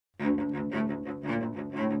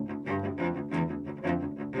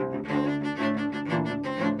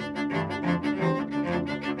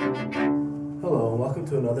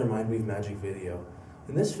to another Mindweave Magic video.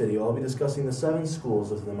 In this video, I'll be discussing the 7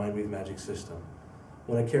 schools of the Mindweave Magic system.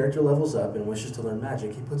 When a character levels up and wishes to learn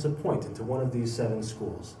magic, he puts a point into one of these 7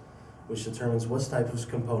 schools, which determines what type of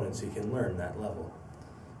components he can learn that level.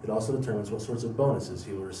 It also determines what sorts of bonuses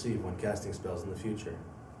he will receive when casting spells in the future.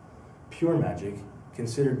 Pure magic,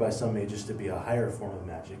 considered by some mages to be a higher form of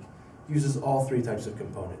magic, uses all 3 types of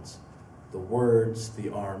components: the words, the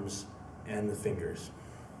arms, and the fingers,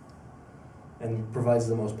 and provides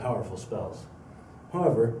the most powerful spells.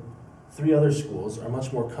 However, 3 other schools are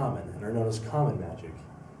much more common and are known as common magic.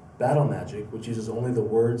 Battle magic, which uses only the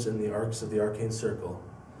words and the arcs of the arcane circle,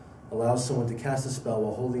 allows someone to cast a spell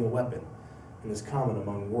while holding a weapon and is common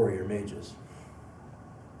among warrior mages.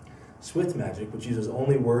 Swift magic, which uses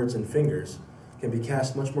only words and fingers, can be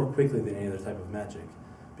cast much more quickly than any other type of magic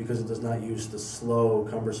because it does not use the slow,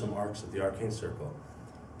 cumbersome arcs of the arcane circle.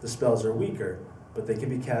 The spells are weaker, but they can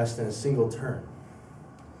be cast in a single turn.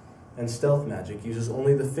 And stealth magic uses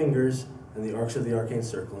only the fingers and the arcs of the arcane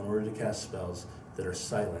circle in order to cast spells that are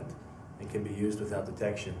silent and can be used without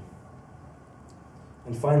detection.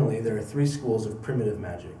 And finally, there are 3 schools of primitive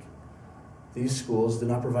magic. These schools do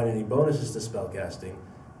not provide any bonuses to spellcasting,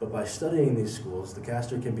 but by studying these schools, the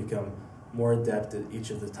caster can become more adept at each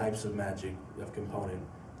of the types of magic of component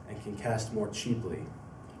and can cast more cheaply.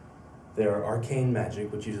 There are arcane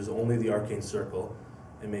magic, which uses only the arcane circle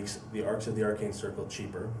and makes the arcs of the arcane circle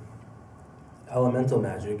cheaper. Elemental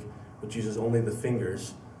magic, which uses only the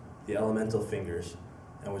fingers, the elemental fingers,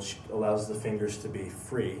 and which allows the fingers to be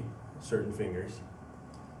free, certain fingers.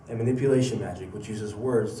 And manipulation magic, which uses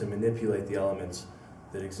words to manipulate the elements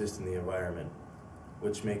that exist in the environment,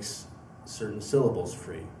 which makes certain syllables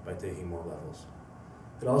free by taking more levels.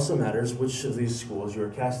 It also matters which of these schools you are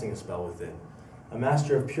casting a spell within. A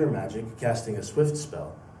master of pure magic casting a swift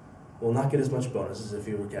spell will not get as much bonus as if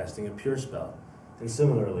he were casting a pure spell. And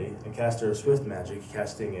similarly, a caster of swift magic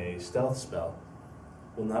casting a stealth spell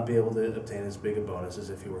will not be able to obtain as big a bonus as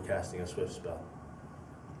if he were casting a swift spell.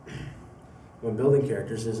 When building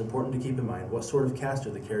characters, it is important to keep in mind what sort of caster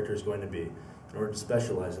the character is going to be in order to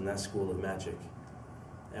specialize in that school of magic.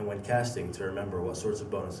 And when casting, to remember what sorts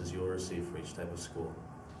of bonuses you will receive for each type of school.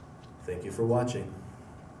 Thank you for watching.